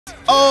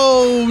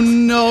Oh,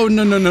 no,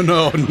 no, no, no,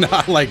 no.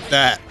 Not like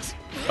that.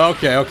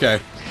 Okay, okay.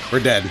 We're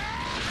dead.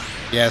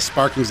 Yeah,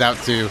 Sparking's out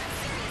too.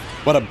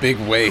 What a big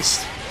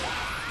waste.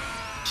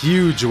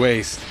 Huge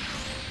waste.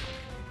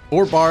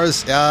 4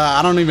 bars.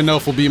 I don't even know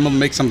if we'll be able to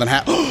make something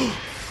happen.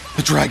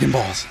 The Dragon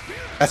Balls.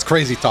 That's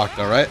crazy talk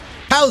though, right?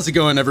 How's it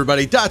going,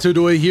 everybody?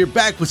 Dotodoya here,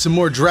 back with some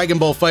more Dragon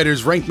Ball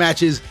FighterZ ranked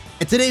matches.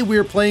 And today we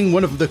are playing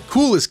one of the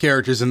coolest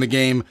characters in the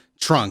game,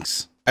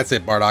 Trunks. That's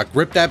it, Bardock.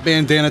 Rip that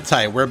bandana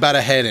tight. We're about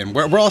to head in.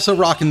 We're also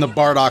rocking the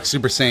Bardock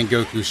Super Saiyan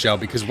Goku shell,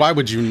 because why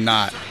would you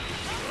not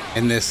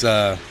in this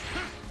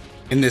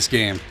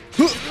game?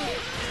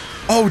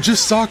 Oh,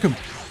 just sock him.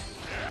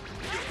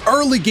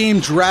 Early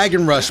game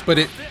Dragon Rush, but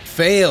it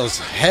fails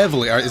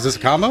heavily. Is this a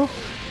combo?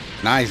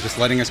 Nice, just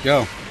letting us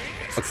go.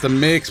 What's the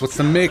mix? What's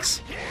the mix?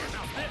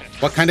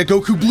 What kind of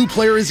Goku Blue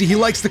player is he? He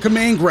likes the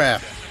command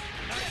grab.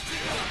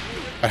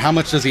 But how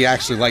much does he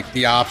actually like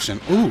the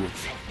option? Ooh.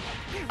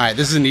 Alright,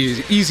 this is an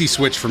easy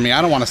switch for me.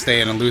 I don't want to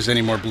stay in and lose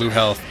any more blue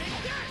health.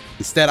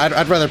 Instead,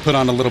 I'd rather put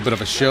on a little bit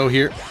of a show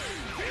here.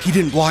 He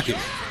didn't block it.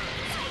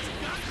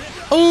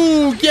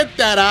 Oh, get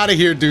that out of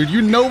here, dude.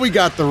 You know we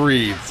got the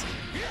reads.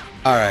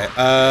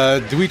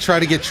 Alright, do we try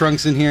to get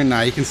Trunks in here?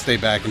 Nah, he can stay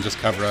back and just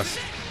cover us.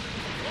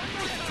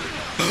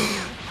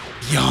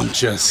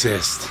 Yamcha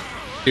assist.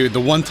 Dude,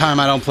 the one time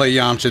I don't play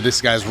Yamcha, this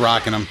guy's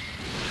rocking him.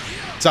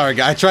 Sorry,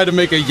 guy. I tried to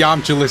make a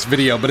Yamcha-less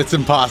video, but it's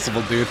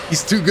impossible, dude.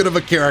 He's too good of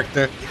a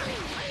character.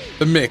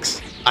 The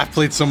mix. I've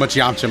played so much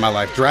Yamcha in my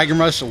life. Dragon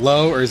Rush,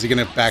 low, or is he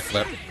gonna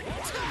backflip?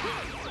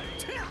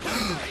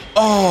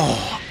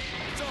 Oh,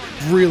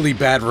 really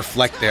bad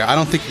reflect there. I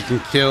don't think he can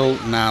kill.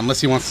 Nah,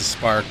 unless he wants to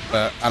spark,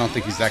 but I don't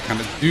think he's that kind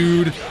of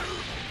dude.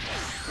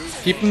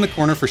 Keep him in the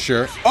corner for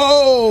sure.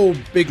 Oh,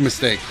 big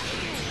mistake.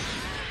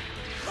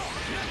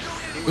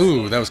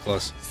 Ooh, that was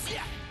close.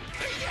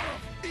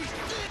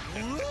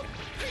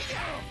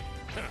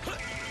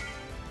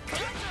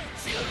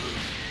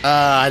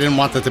 I didn't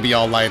want that to be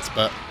all lights,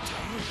 but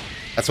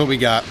that's what we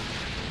got.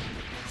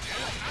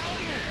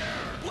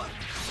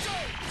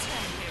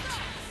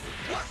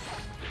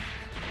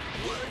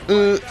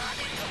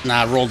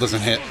 Nah, roll doesn't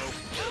hit.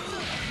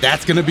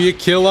 That's gonna be a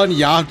kill on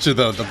Yamcha,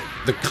 though.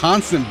 The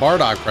constant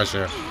Bardock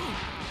pressure.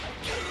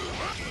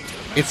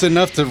 It's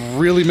enough to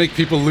really make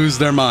people lose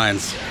their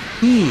minds.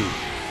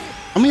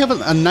 And we have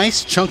a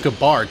nice chunk of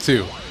bar,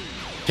 too.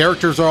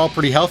 Characters are all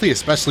pretty healthy,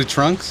 especially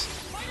Trunks,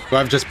 who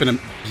I've just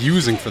been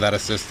using for that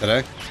assist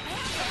today.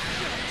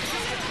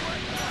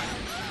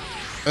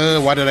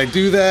 Why did I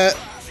do that?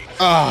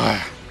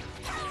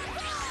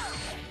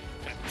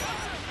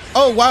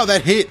 Oh, wow,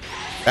 that hit.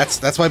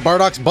 That's why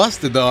Bardock's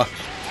busted, though.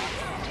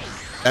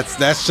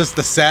 That's just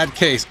the sad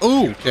case.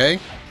 Ooh, okay.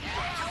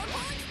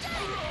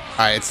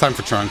 Alright, it's time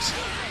for Trunks.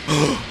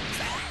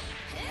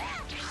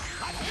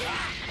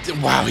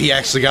 Wow, he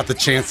actually got the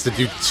chance to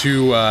do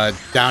 2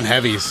 down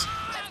heavies.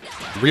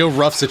 Real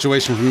rough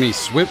situation for me.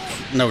 Switch?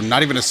 No,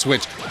 not even a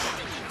switch.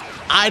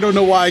 I don't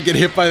know why I get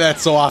hit by that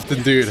so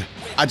often, dude.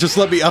 Just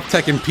let me up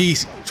tech in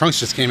peace. Trunks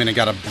just came in and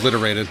got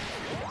obliterated.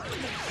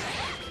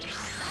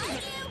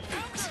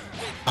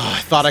 Oh,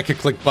 I thought I could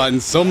click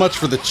buttons. So much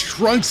for the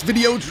Trunks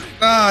video.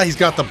 He's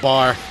got the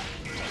bar.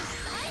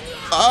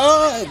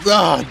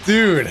 Oh,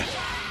 dude.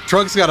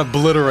 Trunks got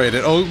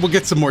obliterated. Oh, we'll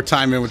get some more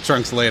time in with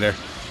Trunks later.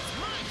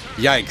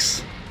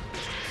 Yikes.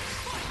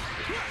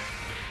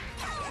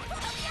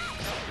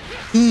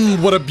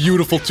 What a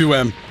beautiful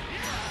 2M.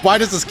 Why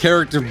does this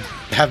character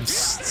have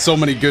so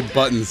many good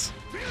buttons?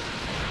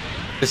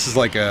 This is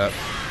like a...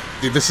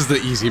 Dude, this is the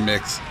easy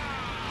mix.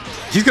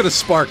 He's gonna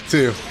spark,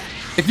 too.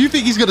 If you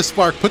think he's gonna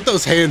spark, put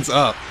those hands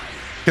up.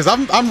 Because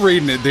I'm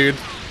reading it, dude.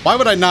 Why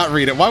would I not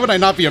read it? Why would I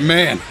not be a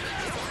man?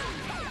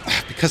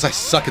 Because I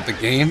suck at the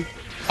game,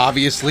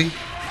 obviously.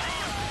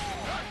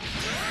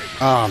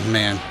 Oh,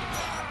 man.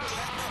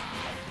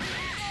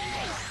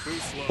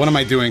 What am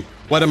I doing?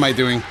 What am I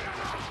doing?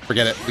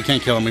 Forget it. We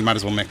can't kill him. We might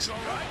as well mix.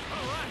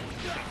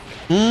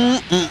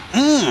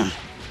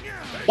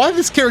 Why is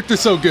this character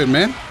so good,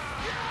 man?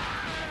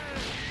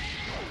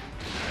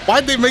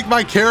 Why'd they make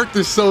my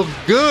character so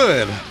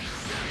good?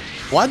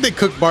 Why'd they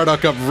cook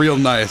Bardock up real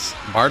nice?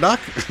 Bardock?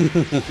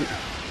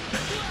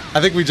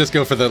 I think we just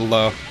go for the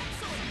low.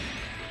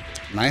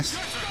 Nice.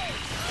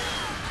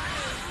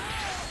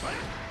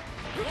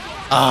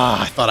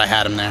 I thought I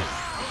had him there.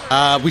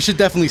 We should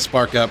definitely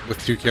spark up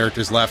with 2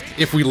 characters left.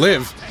 If we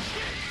live,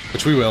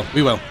 which we will.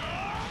 We will.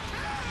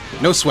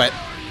 No sweat.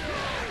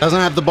 Doesn't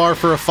have the bar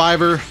for a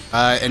 5er.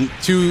 And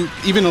 2,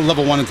 even a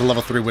level 1 into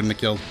level 3 wouldn't have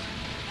killed.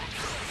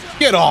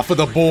 Get off of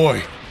the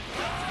boy.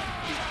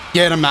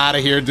 Get him out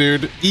of here,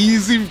 dude.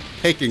 Easy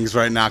pickings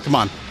right now. Come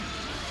on.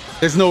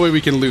 There's no way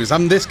we can lose.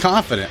 I'm this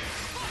confident.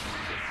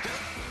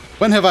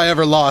 When have I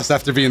ever lost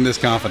after being this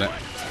confident?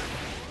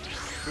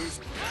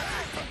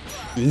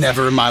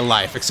 Never in my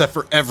life, except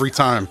for every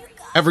time.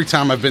 Every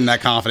time I've been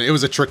that confident. It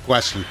was a trick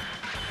question.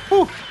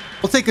 Whew.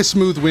 We'll take a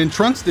smooth win.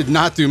 Trunks did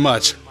not do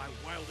much.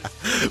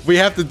 We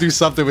have to do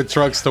something with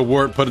Trunks to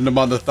warrant putting him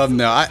on the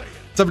thumbnail.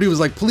 Somebody was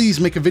like, please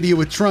make a video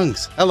with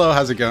Trunks. Hello,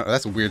 how's it going?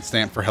 That's a weird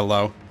stamp for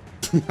hello.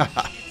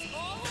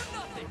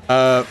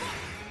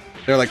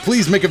 They're like,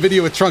 please make a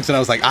video with Trunks, and I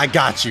was like, I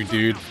got you,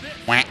 dude.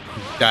 Whack,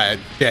 died,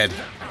 dead,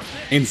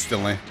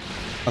 instantly.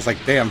 I was like,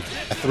 damn,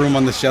 I threw him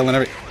on the shell and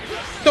everything.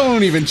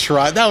 Don't even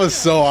try. That was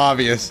so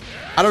obvious.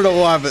 I don't know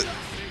why, but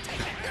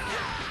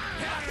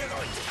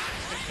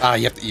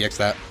you have to EX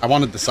that. I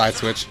wanted the side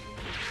switch.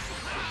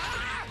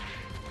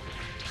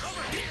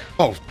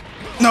 Oh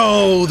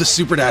no, the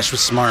super dash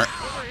was smart.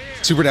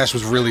 Super dash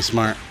was really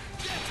smart.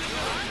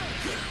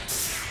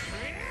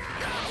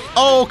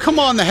 Oh, come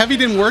on, the heavy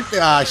didn't work.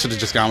 I should have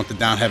just gone with the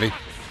down heavy.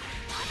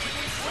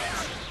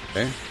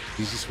 Okay,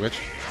 easy switch.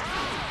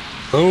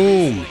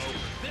 Boom.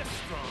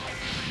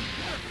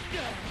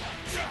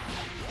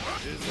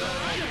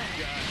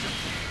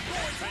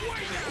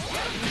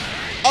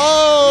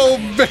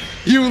 Oh,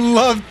 you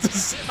love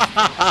this.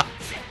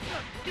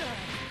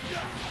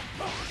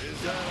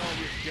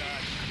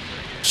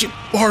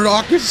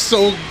 Bardock is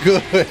so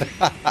good.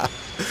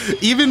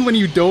 Even when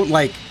you don't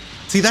like,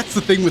 see, that's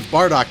the thing with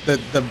Bardock.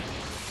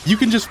 You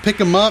can just pick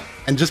him up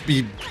and just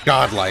be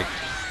godlike.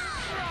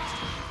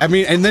 I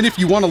mean, and then if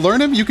you want to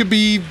learn him, you could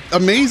be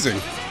amazing.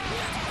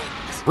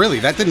 Really,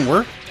 that didn't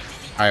work?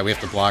 All right, we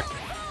have to block.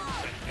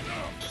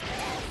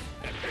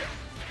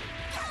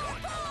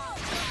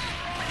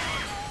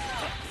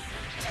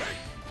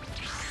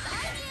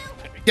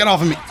 Get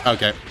off of me.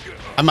 Okay.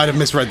 I might have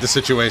misread the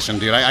situation,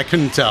 dude. I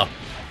couldn't tell.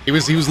 He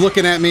was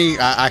looking at me.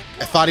 I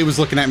thought he was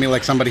looking at me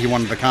like somebody he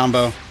wanted to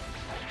combo.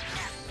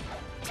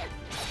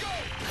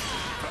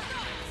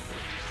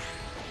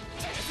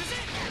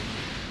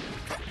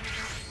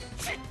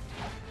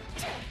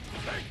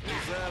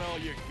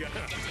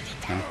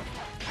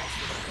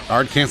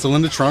 Guard cancel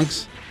into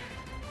Trunks.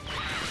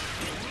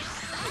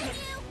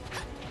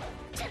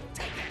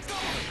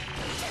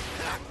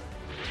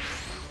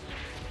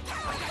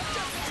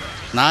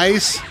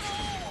 Nice.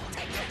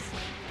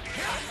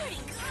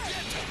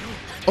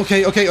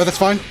 Okay, okay. Oh, that's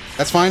fine.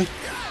 That's fine.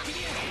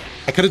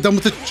 I could have done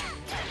with the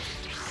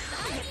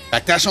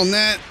backdash on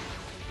that.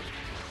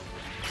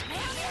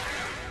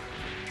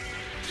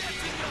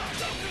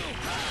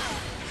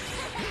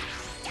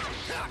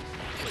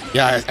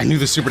 Yeah, I knew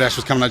the super dash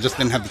was coming. I just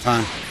didn't have the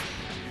time.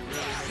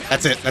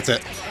 That's it. That's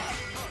it.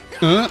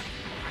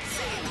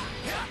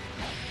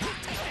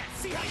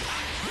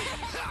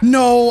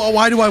 No,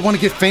 why do I want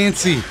to get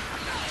fancy?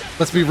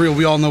 Let's be real.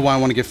 We all know why I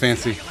want to get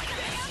fancy.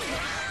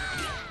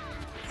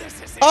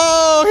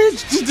 Oh,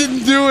 he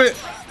didn't do it.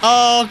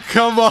 Oh,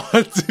 come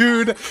on,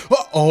 dude.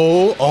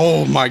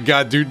 Oh my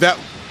God, dude.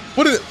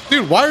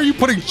 Dude, why are you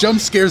putting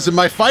jump scares in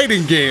my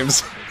fighting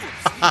games?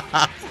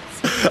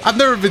 I've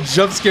never been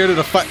jump scared in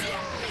a fight.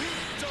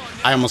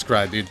 I almost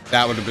cried, dude.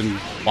 That would have been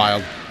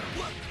wild.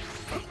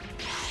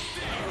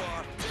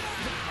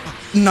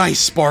 Nice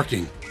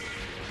sparking.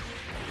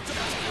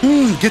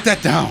 Get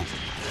that down.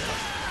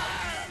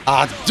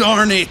 Ah,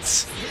 darn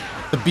it.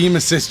 The beam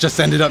assist just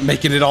ended up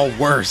making it all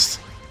worse.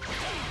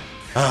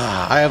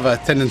 I have a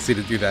tendency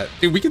to do that.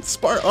 Dude, we can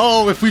spark.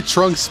 Oh, if we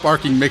Trunks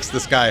sparking mix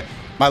this guy,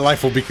 my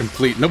life will be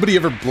complete. Nobody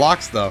ever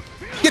blocks, though.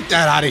 Get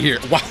that out of here.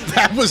 Wow,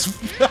 that was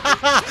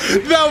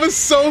that was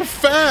so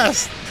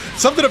fast.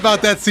 Something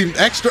about that seemed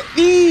extra.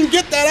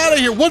 Get that out of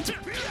here.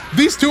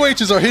 These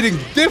 2Hs are hitting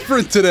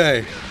different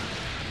today.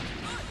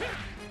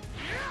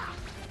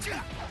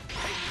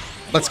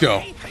 Let's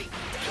go.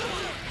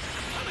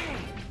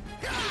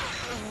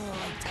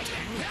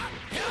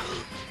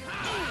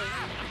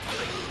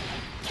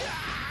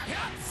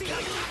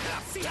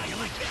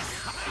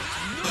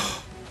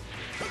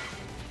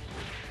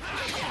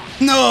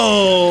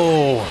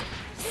 No!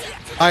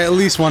 I at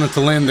least wanted to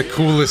land the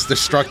coolest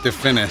destructive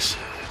finish.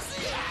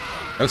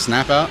 Oh,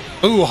 snap out.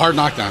 Ooh, hard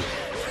knockdown.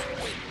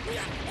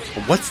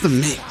 But what's the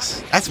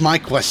mix? That's my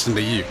question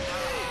to you.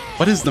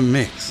 What is the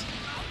mix?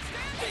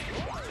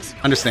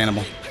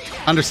 Understandable.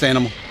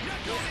 Understandable.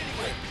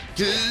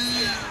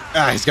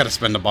 He's got to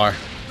spend the bar.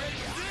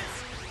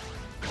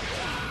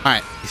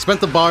 Alright, he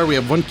spent the bar. We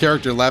have one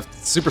character left.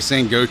 Super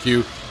Saiyan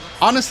Goku.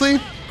 Honestly,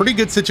 pretty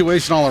good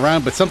situation all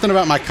around, but something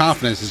about my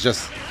confidence is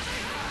just...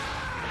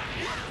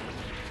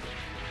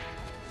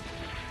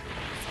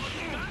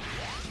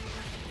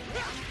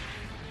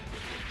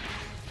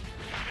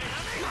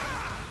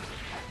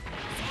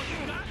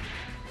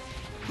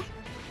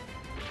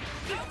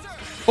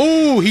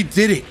 Oh, he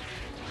did it.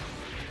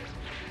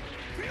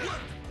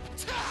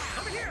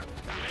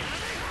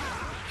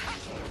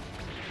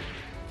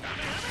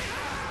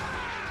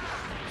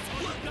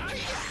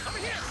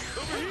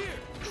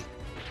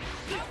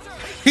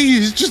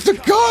 He's just a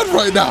god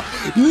right now.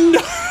 No.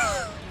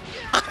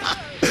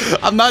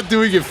 I'm not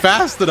doing it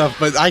fast enough,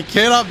 but I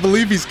cannot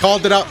believe he's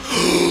called it out.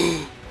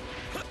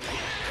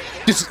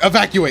 Just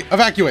evacuate,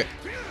 evacuate.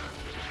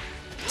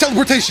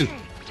 Teleportation,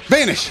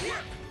 vanish.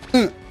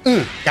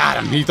 Got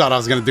him. He thought I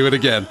was gonna do it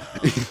again.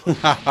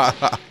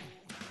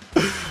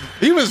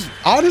 He was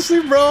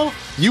honestly, bro.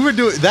 You were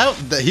doing that.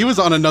 He was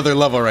on another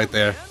level right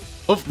there.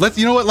 Oh,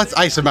 you know what? Let's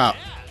ice him out.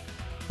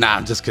 Nah,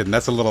 I'm just kidding.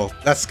 That's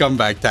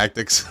scumbag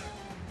tactics.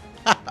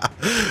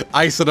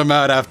 Icing him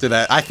out after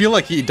that. I feel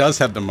like he does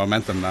have the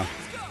momentum though.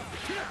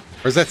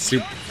 Or is that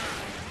super?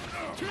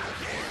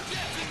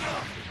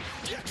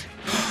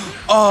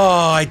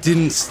 Oh, I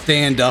didn't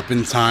stand up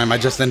in time. I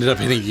just ended up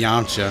hitting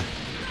Yamcha.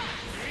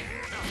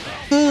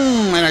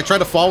 And I tried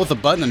to fall with a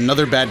button.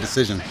 Another bad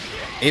decision.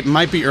 It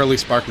might be early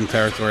Sparking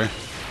territory.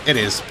 It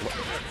is.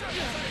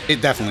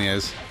 It definitely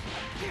is.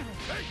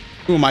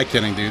 Who am I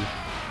kidding, dude?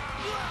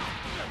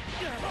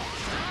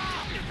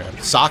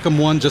 Sock him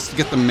one just to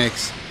get the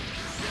mix.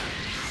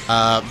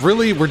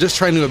 Really, we're just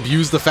trying to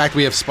abuse the fact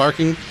we have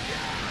Sparking.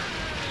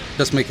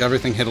 Just make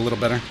everything hit a little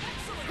better.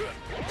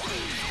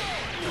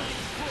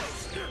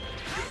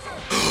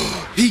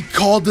 He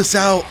called this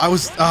out.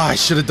 I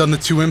should have done the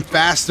 2M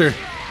faster.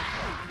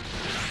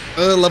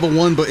 Level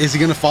 1, but is he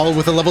gonna follow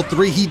with a level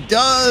 3? He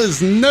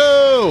does!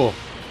 No!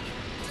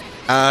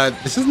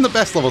 This isn't the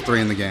best level 3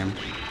 in the game.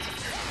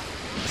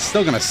 It's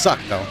still gonna suck,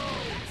 though.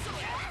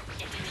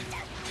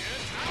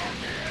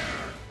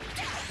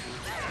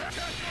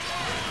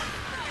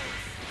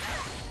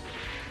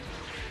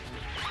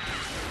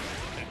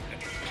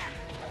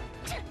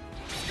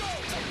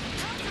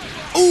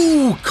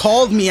 Ooh,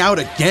 called me out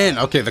again.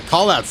 Okay, the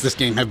call-outs this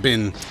game have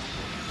been,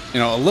 you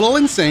know, a little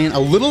insane, a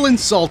little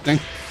insulting.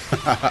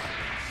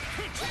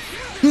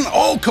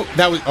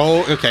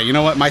 Okay, you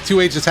know what? My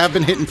 2Hs have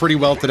been hitting pretty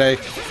well today.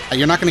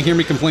 You're not going to hear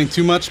me complain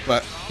too much,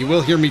 but you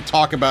will hear me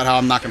talk about how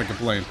I'm not going to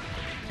complain.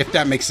 If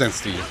that makes sense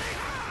to you.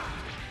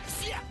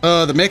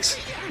 The mix?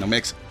 No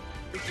mix.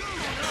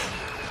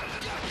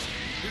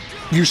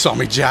 You saw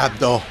me jab,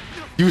 though.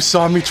 You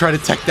saw me try to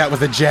tech that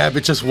with a jab.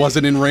 It just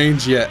wasn't in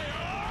range yet.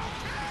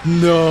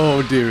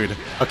 No, dude.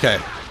 Okay.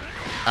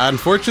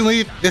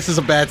 Unfortunately, this is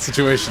a bad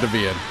situation to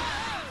be in.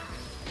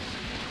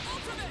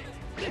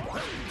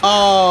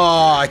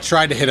 Oh, I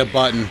tried to hit a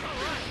button.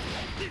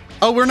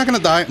 Oh, we're not gonna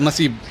die unless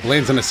he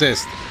lands an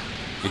assist.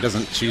 He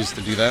doesn't choose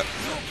to do that.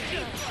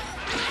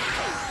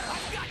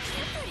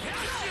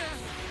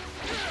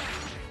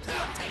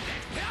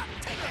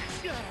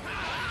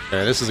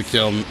 Okay, this is a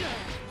kill.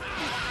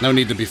 No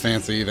need to be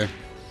fancy either.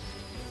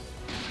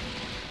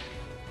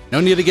 No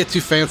need to get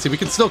too fancy. We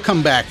can still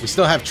come back. We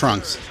still have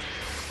Trunks.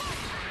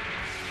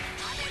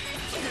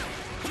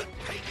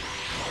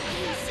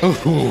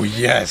 Oh,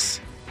 yes.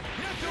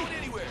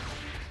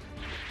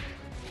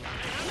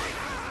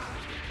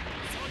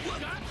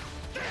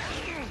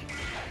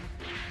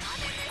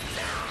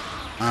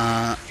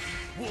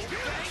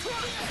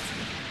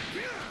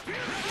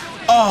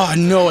 Oh,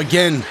 no,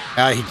 again.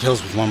 He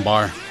kills with 1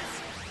 bar.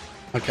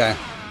 Okay.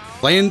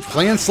 Playing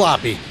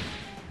sloppy.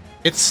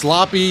 It's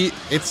sloppy.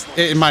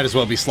 It might as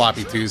well be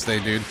Sloppy Tuesday,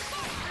 dude.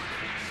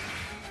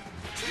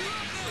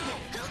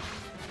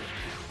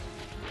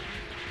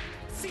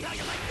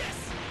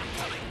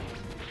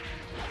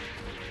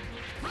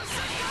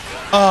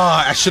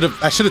 Oh, I should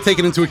have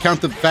taken into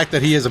account the fact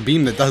that he has a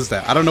beam that does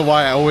that. I don't know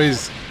why I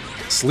always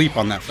sleep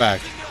on that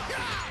fact.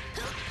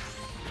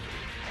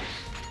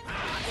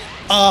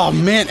 Oh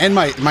man, and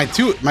my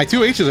two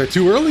H's are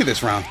too early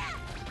this round.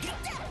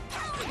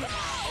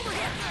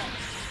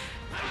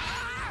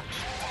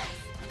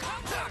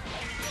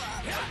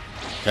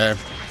 Okay.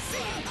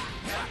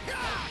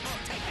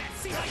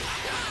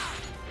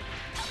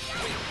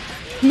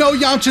 No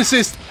Yamcha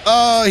assist.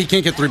 He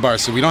can't get 3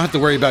 bars, so we don't have to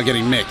worry about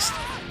getting mixed.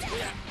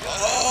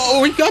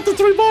 Oh, he got the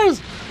 3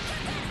 bars.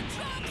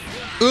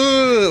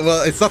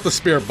 Well, it's not the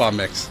Spirit Bomb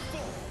mix.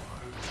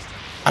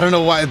 I don't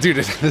know why, dude.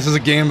 This is a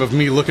game of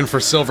me looking for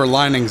silver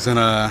linings in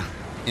a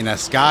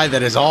sky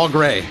that is all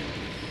gray.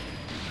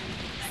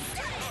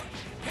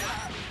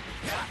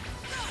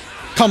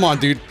 Come on,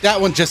 dude. That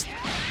one just.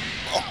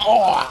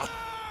 Oh,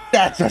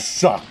 that just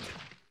sucked.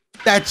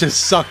 That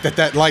just sucked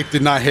that light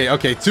did not hit.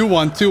 Okay,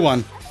 2-1,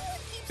 2-1.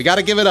 We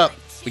gotta give it up.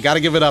 We gotta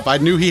give it up. I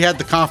knew he had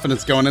the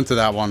confidence going into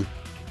that one,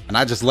 and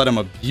I just let him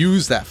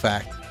abuse that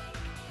fact.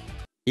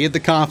 He had the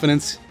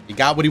confidence. He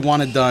got what he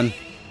wanted done.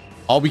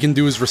 All we can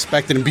do is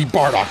respect it and be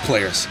Bardock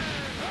players.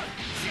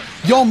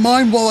 Y'all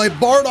mind while I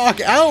Bardock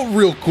out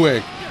real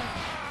quick?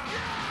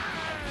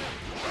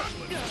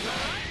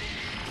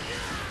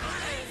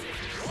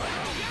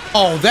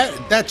 Oh,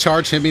 that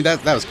charge hit me.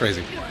 That was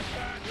crazy.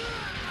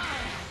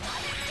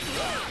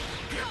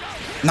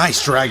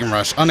 Nice Dragon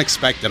Rush.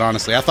 Unexpected,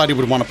 honestly. I thought he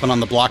would want to put on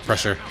the block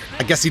pressure.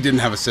 I guess he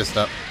didn't have assist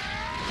up.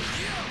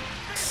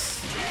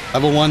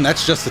 Level 1,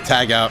 that's just a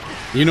tag out.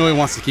 You know he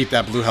wants to keep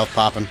that blue health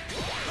popping.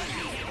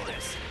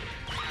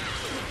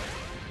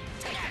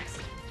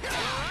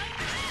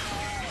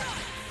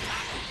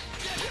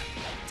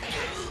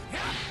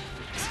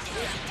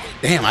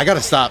 Damn, I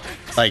gotta stop.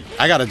 Like,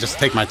 I gotta just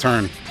take my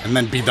turn and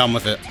then be done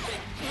with it.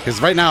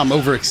 Because right now I'm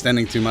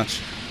overextending too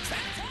much.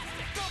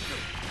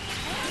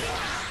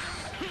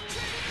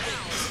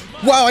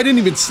 Wow, I didn't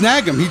even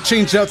snag him. He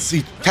changed out,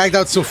 he tagged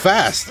out so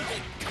fast.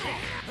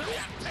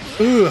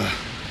 Ugh.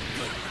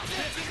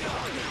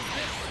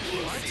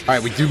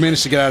 Alright, we do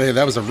manage to get out of here.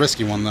 That was a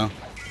risky one, though.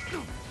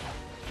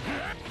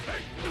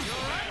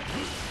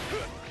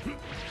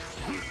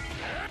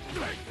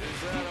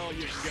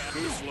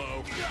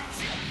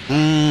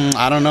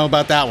 I don't know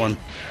about that one.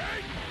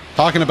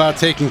 Talking about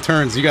taking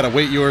turns, you gotta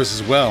wait yours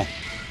as well.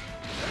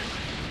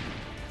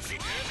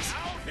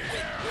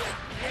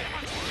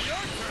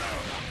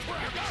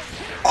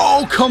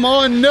 Oh, come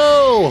on,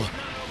 no!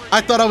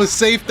 I thought I was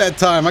safe that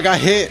time. I got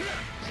hit.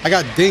 I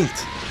got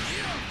dinked.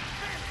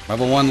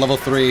 Level 1, level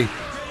 3.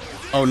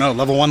 Oh no,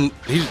 level 1.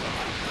 He's...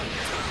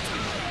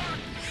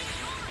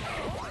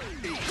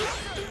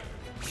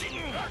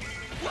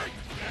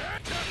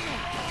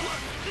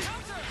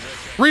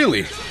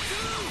 Really?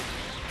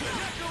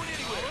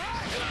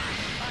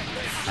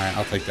 Alright,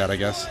 I'll take that, I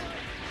guess.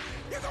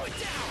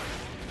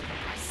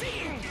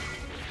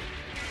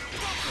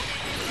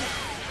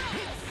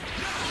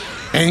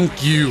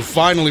 Thank you.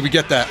 Finally, we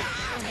get that.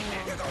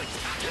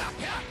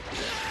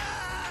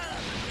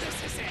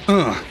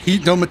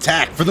 Heat dome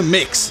attack for the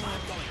mix.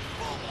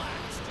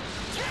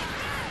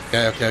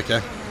 Okay, okay,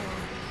 okay.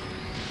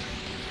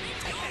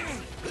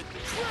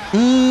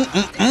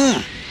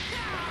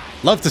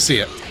 Love to see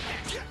it.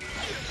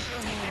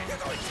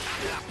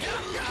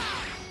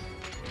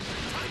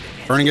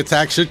 Burning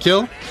attack should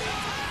kill.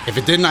 If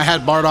it didn't, I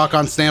had Bardock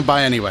on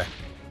standby anyway.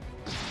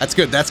 That's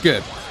good, that's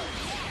good.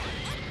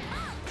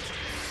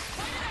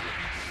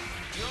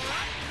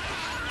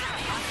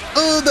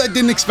 Oh, I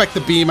didn't expect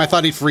the beam. I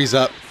thought he'd freeze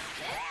up.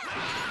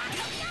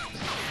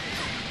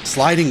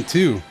 Sliding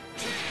too.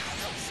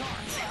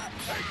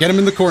 Get him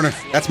in the corner.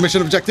 That's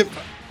mission objective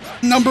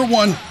number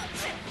 1.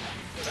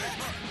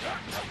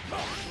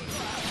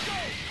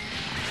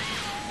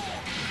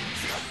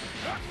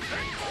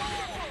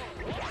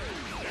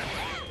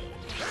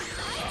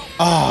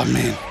 Oh,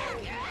 man.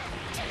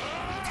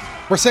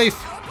 We're safe.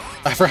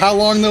 For how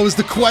long, though, is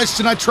the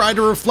question. I tried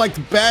to reflect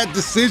bad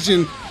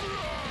decision.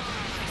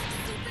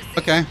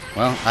 Okay,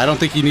 well, I don't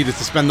think he needed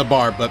to spend the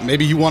bar, but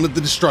maybe he wanted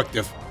the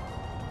destructive.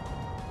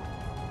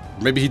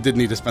 Maybe he did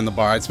need to spend the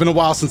bar. It's been a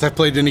while since I've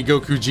played any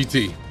Goku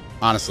GT,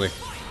 honestly.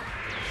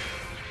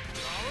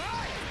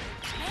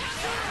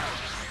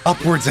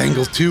 Upwards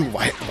angle, too.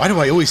 Why do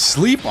I always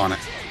sleep on it?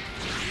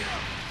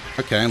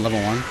 Okay, level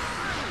 1.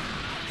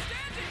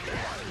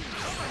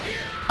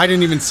 I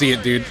didn't even see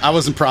it, dude. I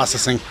wasn't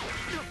processing.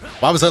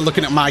 Why was I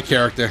looking at my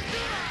character?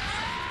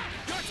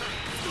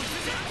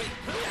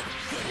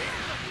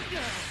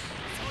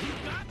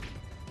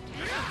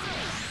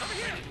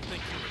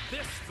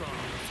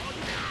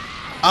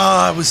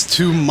 Ah, it was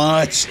too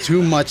much,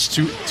 too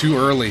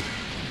early.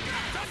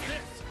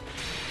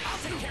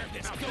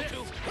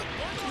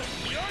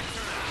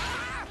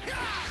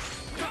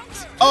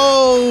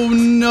 Oh,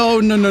 no,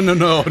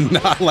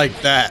 not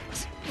like that.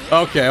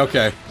 Okay,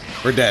 okay,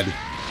 we're dead.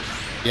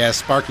 Yeah,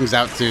 sparking's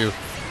out too.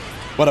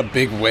 What a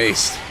big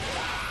waste.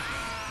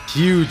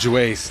 Huge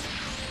waste.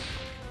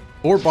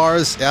 4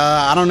 bars,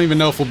 I don't even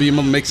know if we'll be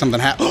able to make something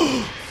happen.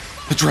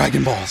 The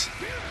Dragon Balls.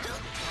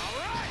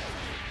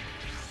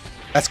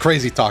 That's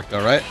crazy talk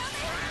though, right?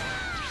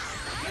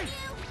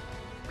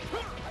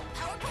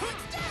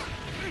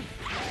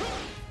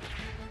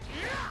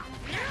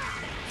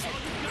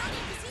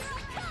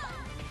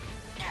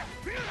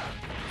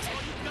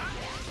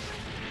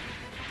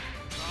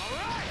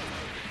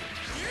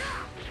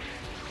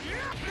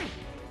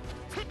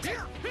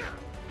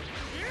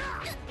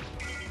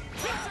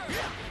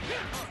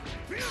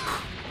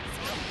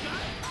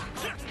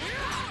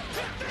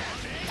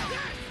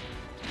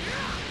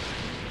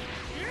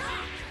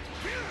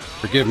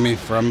 Forgive me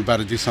for I'm about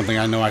to do something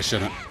I know I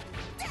shouldn't.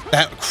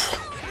 That...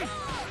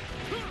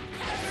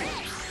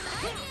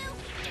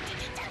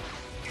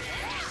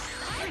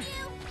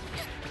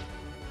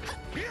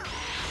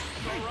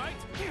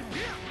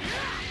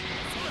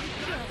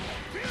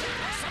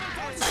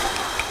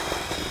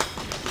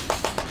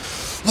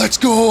 Let's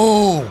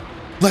go!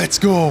 Let's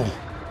go!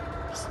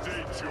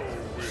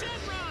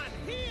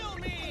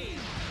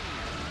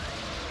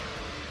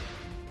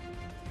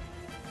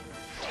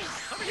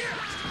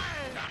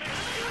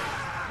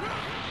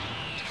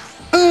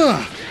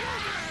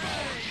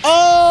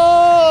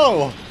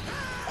 Oh!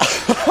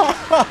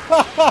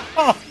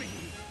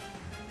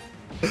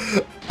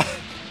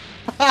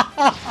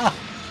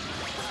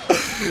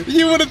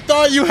 You would have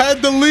thought you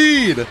had the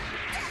lead.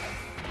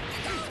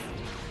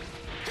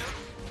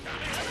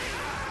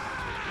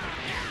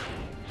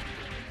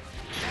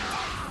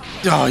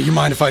 Oh, you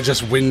mind if I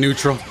just win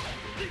neutral?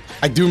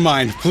 I do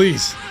mind,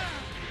 please.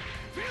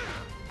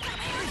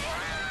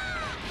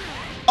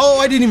 Oh,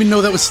 I didn't even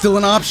know that was still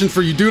an option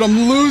for you, dude.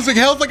 I'm losing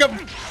health like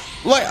I'm...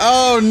 Like,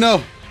 oh,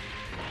 no.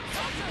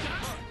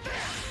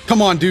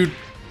 Come on, dude.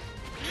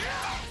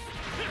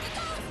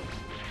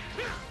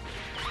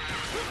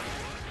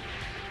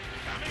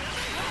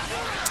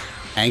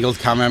 Angled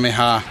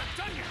Kamehameha.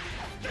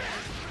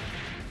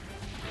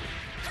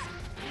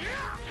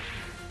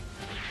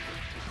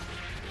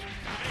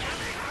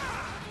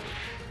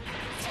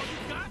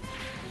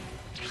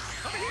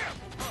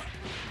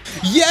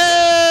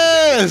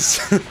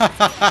 Yes!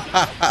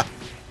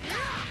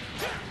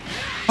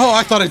 Oh,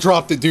 I thought I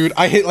dropped it, dude.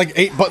 I hit like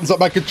 8 buttons on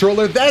my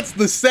controller. That's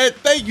the set.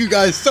 Thank you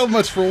guys so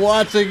much for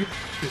watching.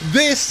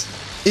 This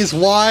is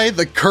why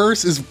the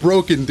curse is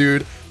broken,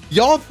 dude.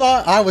 Y'all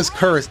thought I was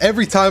cursed.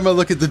 Every time I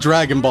look at the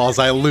Dragon Balls,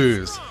 I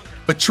lose.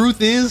 But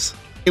truth is,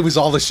 it was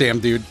all a sham,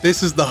 dude.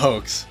 This is the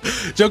hoax.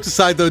 Jokes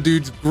aside, though,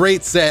 dudes,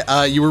 great set.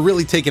 You were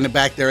really taking it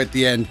back there at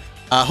the end.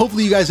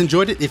 Hopefully you guys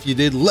enjoyed it. If you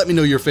did, let me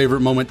know your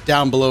favorite moment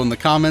down below in the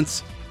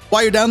comments.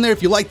 While you're down there,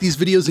 if you like these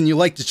videos and you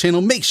like the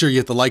channel, make sure you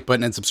hit the like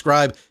button and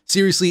subscribe.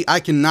 Seriously, I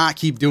cannot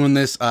keep doing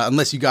this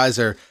unless you guys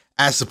are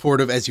as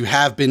supportive as you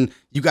have been.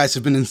 You guys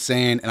have been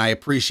insane, and I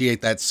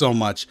appreciate that so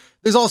much.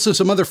 There's also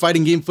some other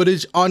fighting game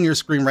footage on your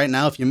screen right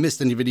now if you missed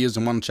any videos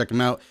and want to check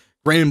them out.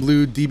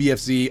 Blue,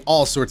 Dbfz,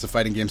 all sorts of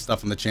fighting game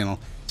stuff on the channel,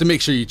 so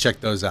make sure you check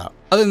those out.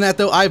 Other than that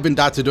though, I've been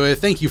Dotodoya.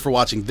 Thank you for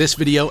watching this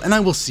video, and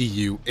I will see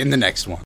you in the next one.